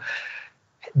viruses. So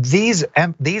these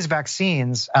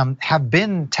vaccines have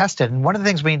been tested, and one of the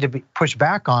things we need to push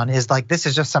back on is like, this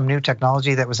is just some new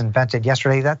technology that was invented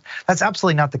yesterday. That's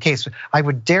absolutely not the case. I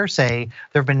would dare say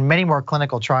there have been many more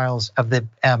clinical trials of the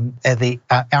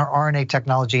RNA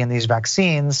technology in these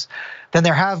vaccines than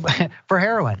there have for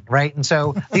heroin, right? And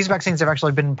so these vaccines have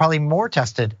actually been probably more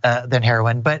tested than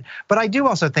heroin. But I do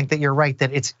also think that you're right,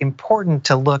 that it's important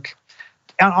to look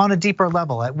on a deeper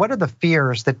level at what are the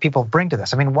fears that people bring to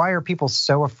this. I mean, why are people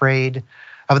so afraid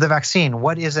of the vaccine?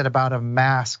 What is it about a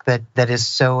mask that is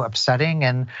so upsetting?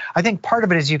 And I think part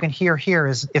of it, as you can hear here,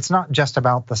 is it's not just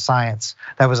about the science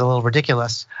that was a little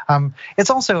ridiculous. It's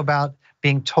also about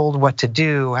being told what to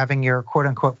do, having your quote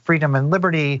unquote freedom and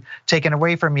liberty taken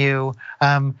away from you.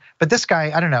 But this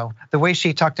guy, I don't know, the way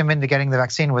she talked him into getting the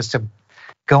vaccine was to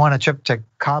go on a trip to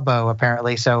Cabo,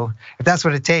 apparently. So if that's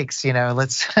what it takes,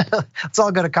 let's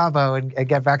all go to Cabo and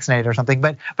get vaccinated or something.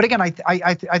 But again,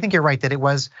 I think you're right that it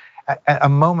was a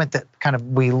moment that kind of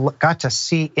we got to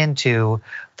see into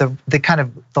the kind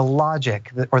of the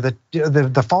logic or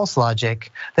the false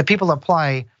logic that people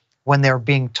apply when they're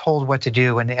being told what to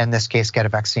do, and in this case, get a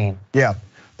vaccine. Yeah,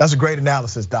 that's a great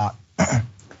analysis, Doc.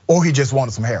 Or he just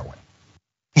wanted some heroin.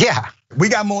 Yeah. We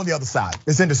got more on the other side.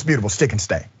 It's indisputable. Stick and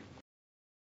stay.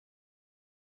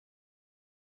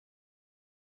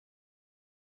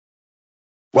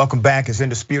 Welcome back. It's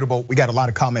indisputable. We got a lot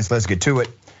of comments. Let's get to it.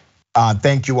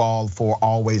 Thank you all for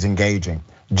always engaging.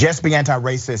 Just Be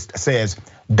Anti-Racist says,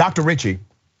 Dr. Richie,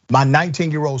 my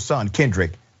 19-year-old son,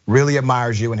 Kendrick, really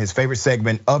admires you, and his favorite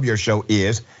segment of your show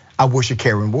is, I wish a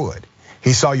Karen would.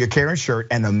 He saw your Karen shirt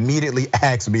and immediately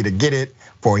asked me to get it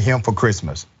for him for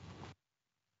Christmas.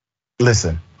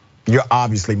 Listen, you're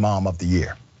obviously mom of the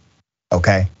year,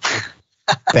 okay?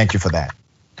 Thank you for that.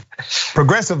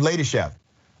 Progressive Lady Chef.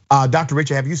 Dr.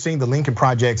 Richard, have you seen the Lincoln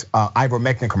Project's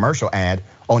ivermectin commercial ad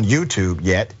on YouTube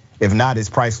yet? If not, it's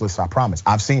priceless, I promise.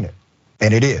 I've seen it,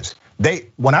 and it is.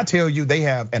 When I tell you they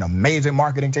have an amazing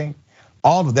marketing team,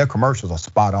 all of their commercials are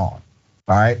spot on,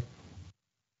 all right?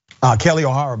 Kelly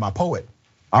O'Hara, my poet.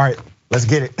 All right, let's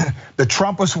get it. The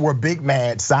Trumpers were big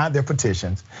mad, signed their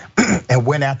petitions, and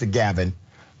went after Gavin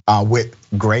with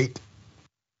great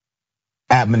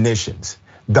admonitions.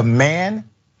 The man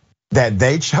that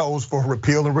they chose for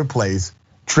repeal and replace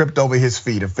tripped over his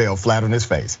feet and fell flat on his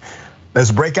face.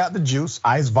 Let's break out the juice,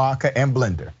 ice, vodka, and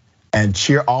blender, and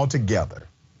cheer all together.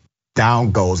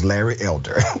 Down goes Larry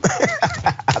Elder.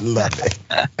 I love it.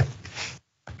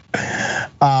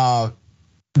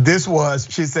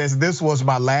 She says, this was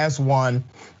my last one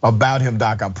about him,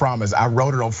 Doc, I promise. I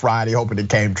wrote it on Friday, hoping it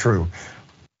came true.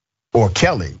 Or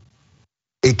Kelly,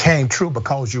 it came true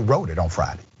because you wrote it on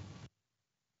Friday.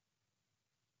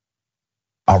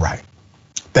 All right,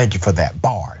 thank you for that,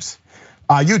 bars.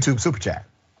 YouTube Super Chat.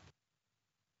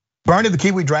 Bernie the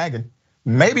Kiwi Dragon,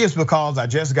 maybe it's because I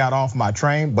just got off my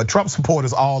train, but Trump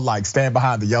supporters all like stand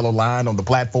behind the yellow line on the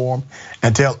platform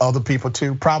and tell other people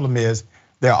to. Problem is,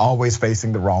 they're always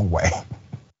facing the wrong way.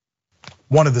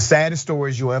 One of the saddest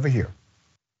stories you'll ever hear.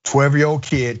 12-year-old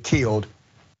kid killed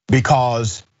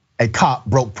because a cop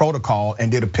broke protocol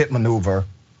and did a pit maneuver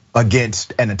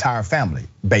against an entire family,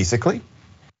 basically.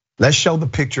 Let's show the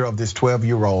picture of this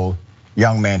 12-year-old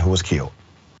young man who was killed.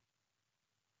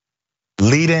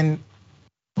 Leadon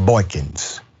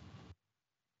Boykins.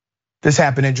 This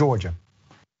happened in Georgia.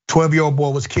 12-year-old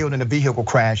boy was killed in a vehicle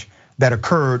crash that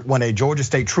occurred when a Georgia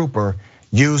state trooper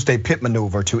used a pit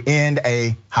maneuver to end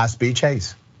a high-speed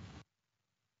chase.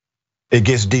 It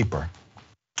gets deeper.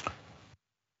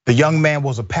 The young man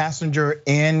was a passenger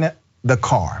in the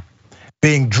car,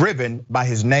 being driven by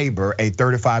his neighbor, a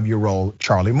 35-year-old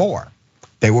Charlie Moore.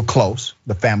 They were close,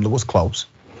 the family was close,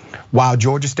 while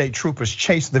Georgia state troopers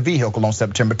chased the vehicle on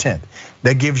September 10th.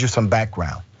 That gives you some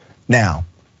background. Now,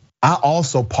 I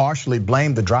also partially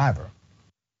blame the driver.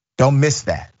 Don't miss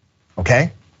that,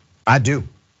 okay? I do.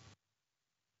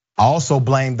 I also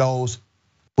blame those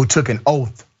who took an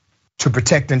oath to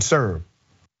protect and serve.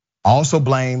 I also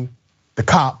blame the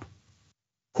cop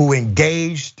who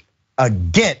engaged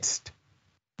against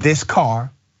this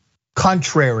car,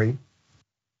 contrary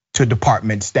to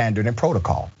department standard and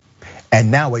protocol.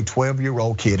 And now a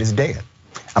 12-year-old kid is dead.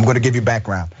 I'm gonna give you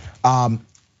background.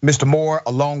 Mr. Moore,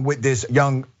 along with his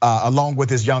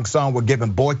young son, were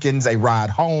giving Boykins a ride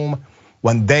home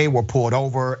when they were pulled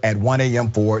over at 1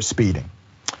 a.m. for speeding.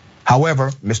 However,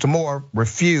 Mr. Moore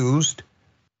refused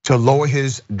to lower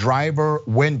his driver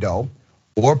window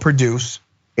or produce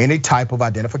any type of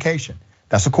identification.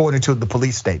 That's according to the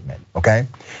police statement, okay?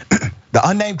 The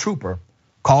unnamed trooper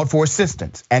called for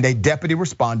assistance and a deputy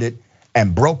responded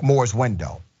and broke Moore's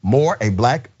window. Moore, a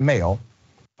black male,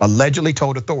 allegedly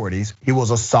told authorities he was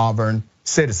a sovereign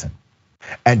citizen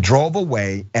and drove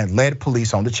away and led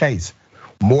police on the chase.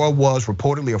 Moore was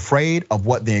reportedly afraid of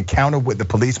what the encounter with the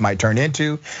police might turn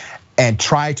into and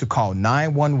tried to call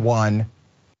 911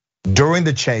 during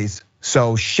the chase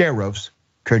so sheriffs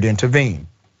could intervene.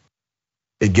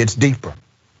 It gets deeper.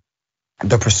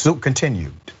 The pursuit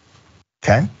continued,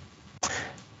 okay?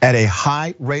 At a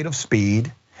high rate of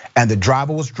speed, and the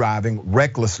driver was driving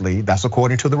recklessly, that's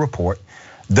according to the report.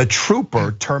 The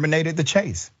trooper terminated the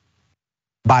chase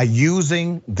by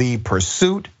using the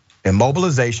pursuit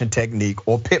immobilization technique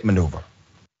or pit maneuver.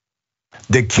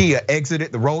 The Kia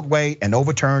exited the roadway and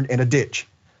overturned in a ditch.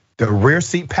 The rear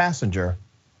seat passenger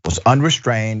was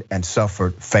unrestrained and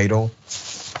suffered fatal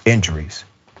injuries.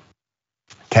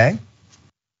 Okay?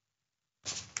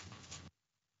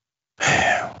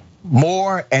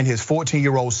 Moore and his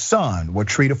 14-year-old son were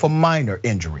treated for minor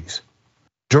injuries.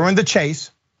 During the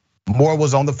chase, Moore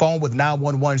was on the phone with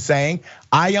 911 saying,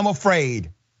 "I am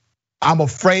afraid. I'm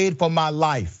afraid for my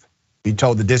life," he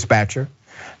told the dispatcher.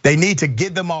 "They need to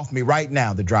get them off me right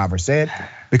now," the driver said,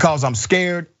 "because I'm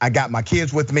scared. I got my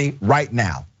kids with me right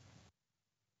now."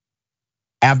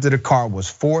 After the car was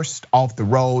forced off the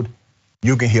road,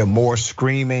 you can hear Moore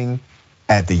screaming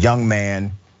at the young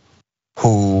man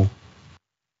who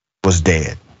was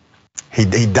dead.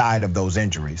 He died of those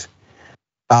injuries.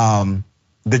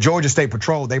 The Georgia State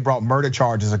Patrol, they brought murder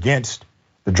charges against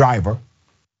the driver.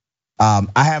 I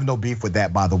have no beef with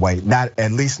that, by the way,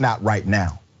 at least not right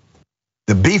now.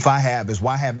 The beef I have is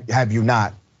why have you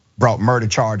not brought murder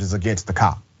charges against the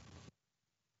cop?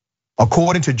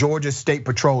 According to Georgia State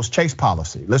Patrol's chase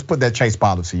policy, let's put that chase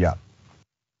policy up.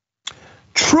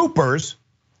 Troopers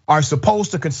are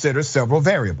supposed to consider several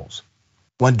variables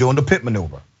when doing the pit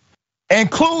maneuver,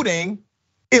 including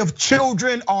if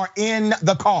children are in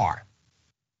the car,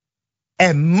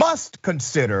 and must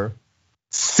consider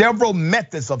several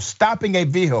methods of stopping a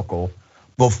vehicle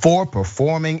before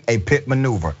performing a pit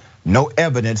maneuver. No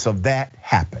evidence of that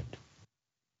happened.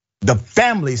 The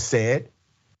family said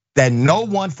that no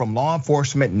one from law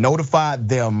enforcement notified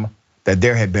them that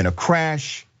there had been a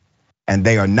crash, and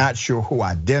they are not sure who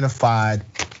identified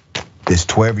this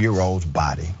 12-year-old's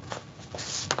body.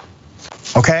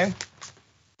 Okay?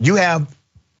 You have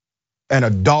an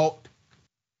adult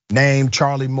named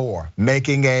Charlie Moore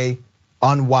making an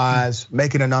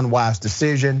unwise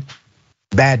decision,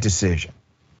 bad decision.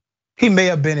 He may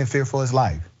have been in fear for his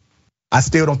life. I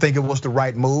still don't think it was the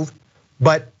right move,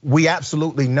 but we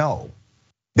absolutely know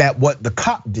that what the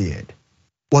cop did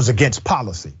was against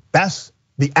policy. That's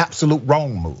the absolute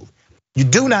wrong move. You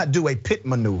do not do a pit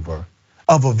maneuver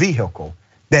of a vehicle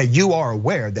that you are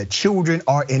aware that children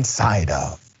are inside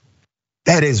of.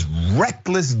 That is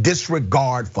reckless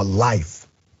disregard for life.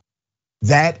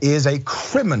 That is a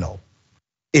criminal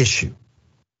issue.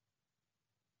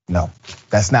 No,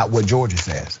 that's not what Georgia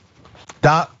says.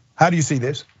 Doc, how do you see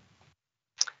this?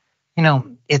 You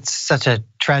know, it's such a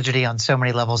tragedy on so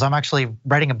many levels. I'm actually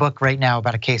writing a book right now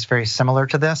about a case very similar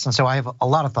to this, and so I have a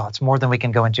lot of thoughts, more than we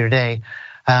can go into today.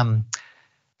 But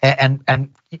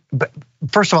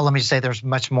first of all, let me just say there's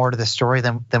much more to this story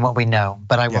than what we know.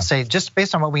 But I will say, just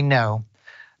based on what we know,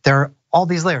 there are all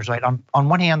these layers, right? On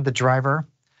one hand, the driver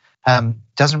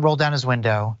doesn't roll down his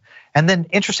window, and then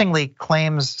interestingly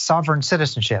claims sovereign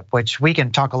citizenship, which we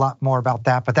can talk a lot more about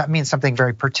that, but that means something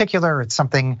very particular. It's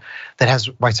something that has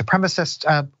white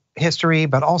supremacist history,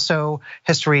 but also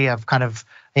history of kind of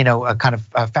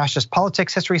fascist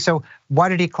politics history. So why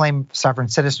did he claim sovereign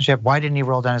citizenship? Why didn't he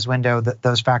roll down his window?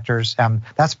 Those factors,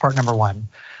 that's part number one.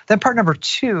 Then part number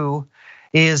two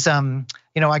is,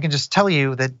 I can just tell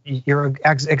you that you're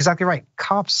exactly right.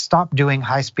 Cops stopped doing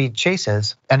high-speed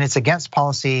chases, and it's against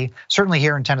policy, certainly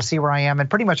here in Tennessee where I am, and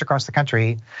pretty much across the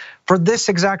country, for this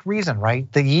exact reason,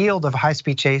 right? The yield of a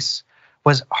high-speed chase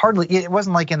was it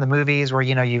wasn't like in the movies where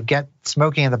you get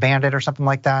Smokey and the Bandit or something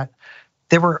like that.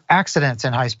 There were accidents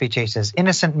in high-speed chases,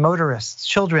 innocent motorists,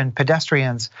 children,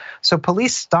 pedestrians. So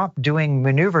police stopped doing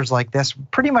maneuvers like this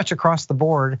pretty much across the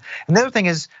board. And the other thing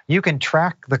is you can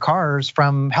track the cars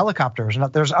from helicopters.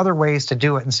 There's other ways to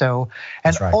do it.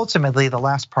 And ultimately, the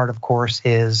last part, of course,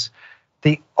 is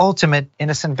the ultimate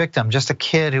innocent victim, just a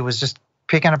kid who was just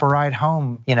picking up a ride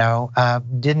home,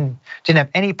 didn't have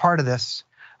any part of this.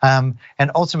 And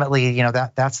ultimately,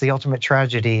 that's the ultimate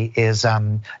tragedy is,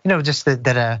 just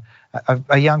that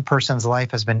a young person's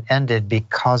life has been ended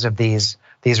because of these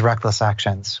reckless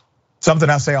actions. Something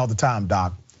I say all the time,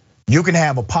 Doc. You can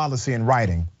have a policy in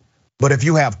writing, but if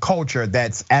you have culture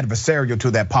that's adversarial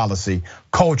to that policy,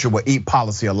 culture will eat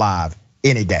policy alive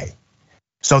any day.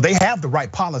 So they have the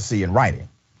right policy in writing.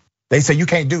 They say you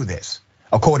can't do this,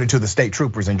 according to the state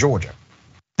troopers in Georgia.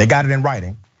 They got it in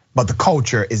writing, but the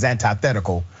culture is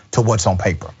antithetical to what's on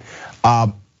paper.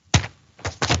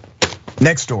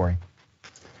 Next story.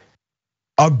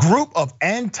 A group of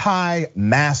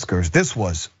anti-maskers, this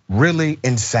was really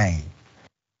insane.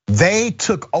 They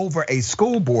took over a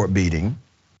school board meeting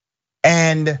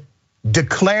and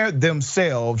declared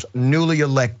themselves newly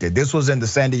elected. This was in the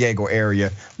San Diego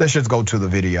area. Let's just go to the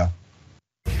video.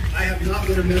 I have not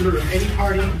been a member of any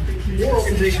party or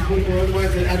organization, political or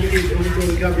otherwise, that advocates the overthrow of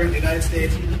the government of the United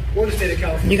States or the state of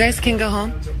California. You guys can go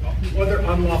home.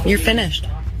 You're finished.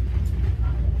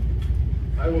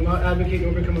 I will not advocate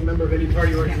or become a member of any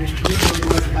party or organization, political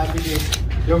or otherwise, that advocates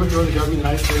the overthrow of the government of the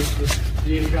United States or the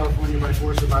state of California by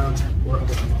force or violence or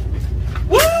other unlawful.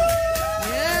 Woo!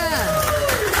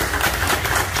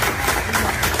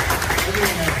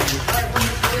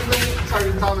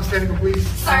 Sergeant Thomas, Technical Police.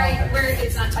 Sorry,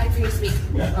 it's not time for you to speak.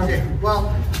 Okay,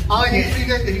 well, all I need is if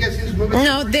you guys can just move it.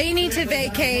 No, they need to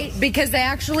vacate because they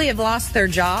actually have lost their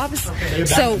jobs. Okay.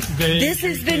 So this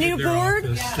is the new board.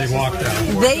 They walked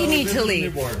out. They need to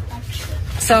leave.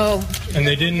 So. And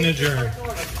they didn't adjourn.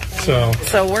 So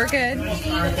we're good.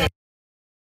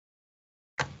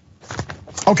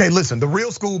 Okay, listen, the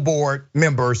real school board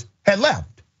members had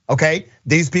left, okay?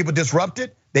 These people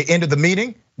disrupted, they ended the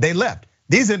meeting, they left.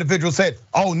 These individuals said,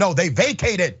 oh no, they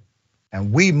vacated.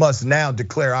 And we must now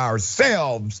declare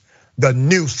ourselves the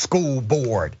new school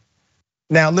board.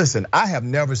 Now listen, I have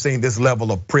never seen this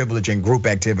level of privilege and group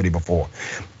activity before.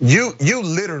 You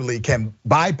literally can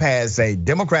bypass a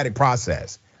democratic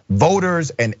process,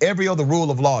 voters and every other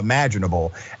rule of law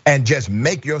imaginable, and just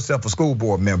make yourself a school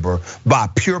board member by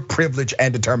pure privilege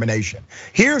and determination.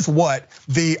 Here's what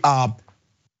the,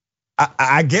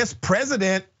 I guess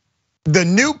the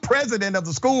new president of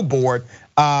the school board,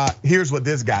 here's what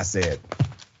this guy said.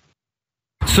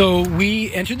 So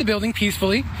we entered the building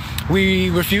peacefully.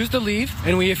 We refused to leave,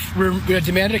 and we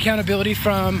demanded accountability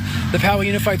from the Poway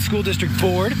Unified School District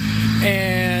Board.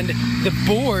 And the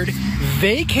board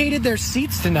vacated their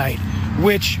seats tonight,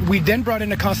 which we then brought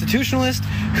in a constitutionalist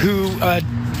who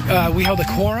we held a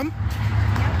quorum,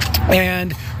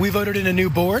 and we voted in a new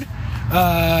board.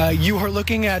 You are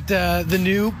looking at the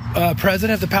new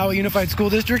president of the Poway Unified School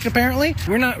District, apparently.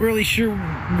 We're not really sure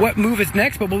what move is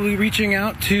next, but we'll be reaching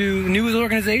out to news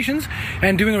organizations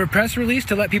and doing a press release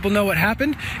to let people know what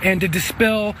happened and to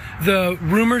dispel the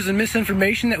rumors and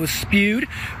misinformation that was spewed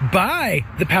by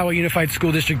the Poway Unified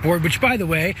School District Board, which, by the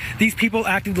way, these people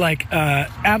acted like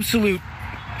absolute,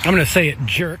 I'm gonna say it,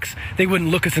 jerks. They wouldn't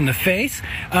look us in the face.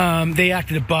 They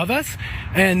acted above us.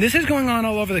 And this is going on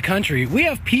all over the country. We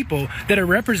have people that are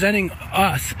representing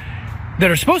us, that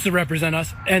are supposed to represent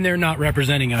us, and they're not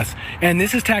representing us. And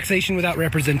this is taxation without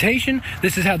representation.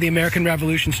 This is how the American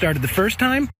Revolution started the first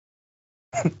time.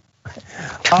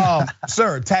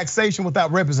 Sir, taxation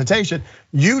without representation.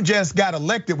 You just got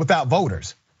elected without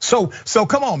voters. So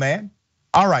come on, man.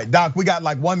 All right, Doc, we got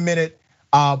like 1 minute.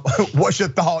 What's your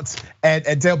thoughts?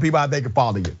 And tell people how they can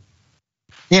follow you.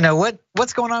 You know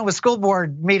what's going on with school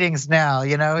board meetings now?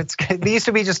 They used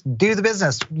to be just do the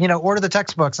business, order the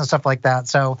textbooks and stuff like that.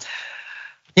 So,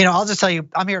 I'll just tell you,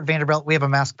 I'm here at Vanderbilt. We have a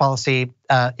mask policy.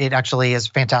 It actually is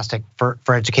fantastic for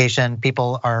education.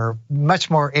 People are much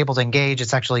more able to engage.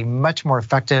 It's actually much more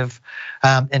effective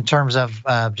in terms of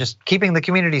just keeping the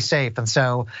community safe. And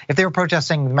so if they were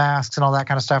protesting masks and all that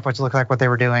kind of stuff, which looked like what they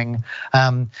were doing,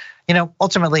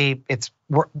 ultimately it's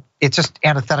just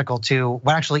antithetical to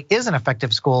what actually is an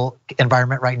effective school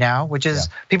environment right now, which is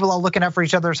people all looking out for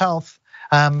each other's health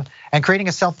and creating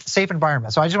a safe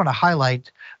environment. So I just want to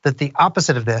highlight that the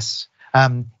opposite of this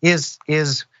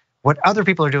is what other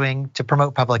people are doing to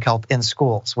promote public health in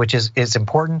schools, which is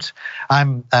important.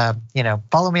 I'm,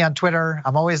 follow me on Twitter.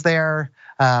 I'm always there.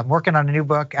 I'm working on a new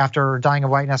book after Dying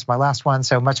of Whiteness, my last one,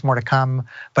 so much more to come.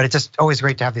 But it's just always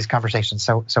great to have these conversations,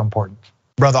 so important.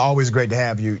 Brother, always great to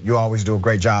have you. You always do a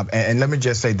great job. And let me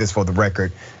just say this for the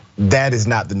record. That is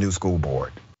not the new school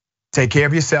board. Take care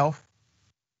of yourself.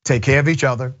 Take care of each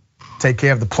other. Take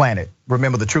care of the planet.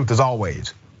 Remember, the truth is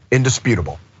always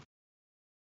indisputable.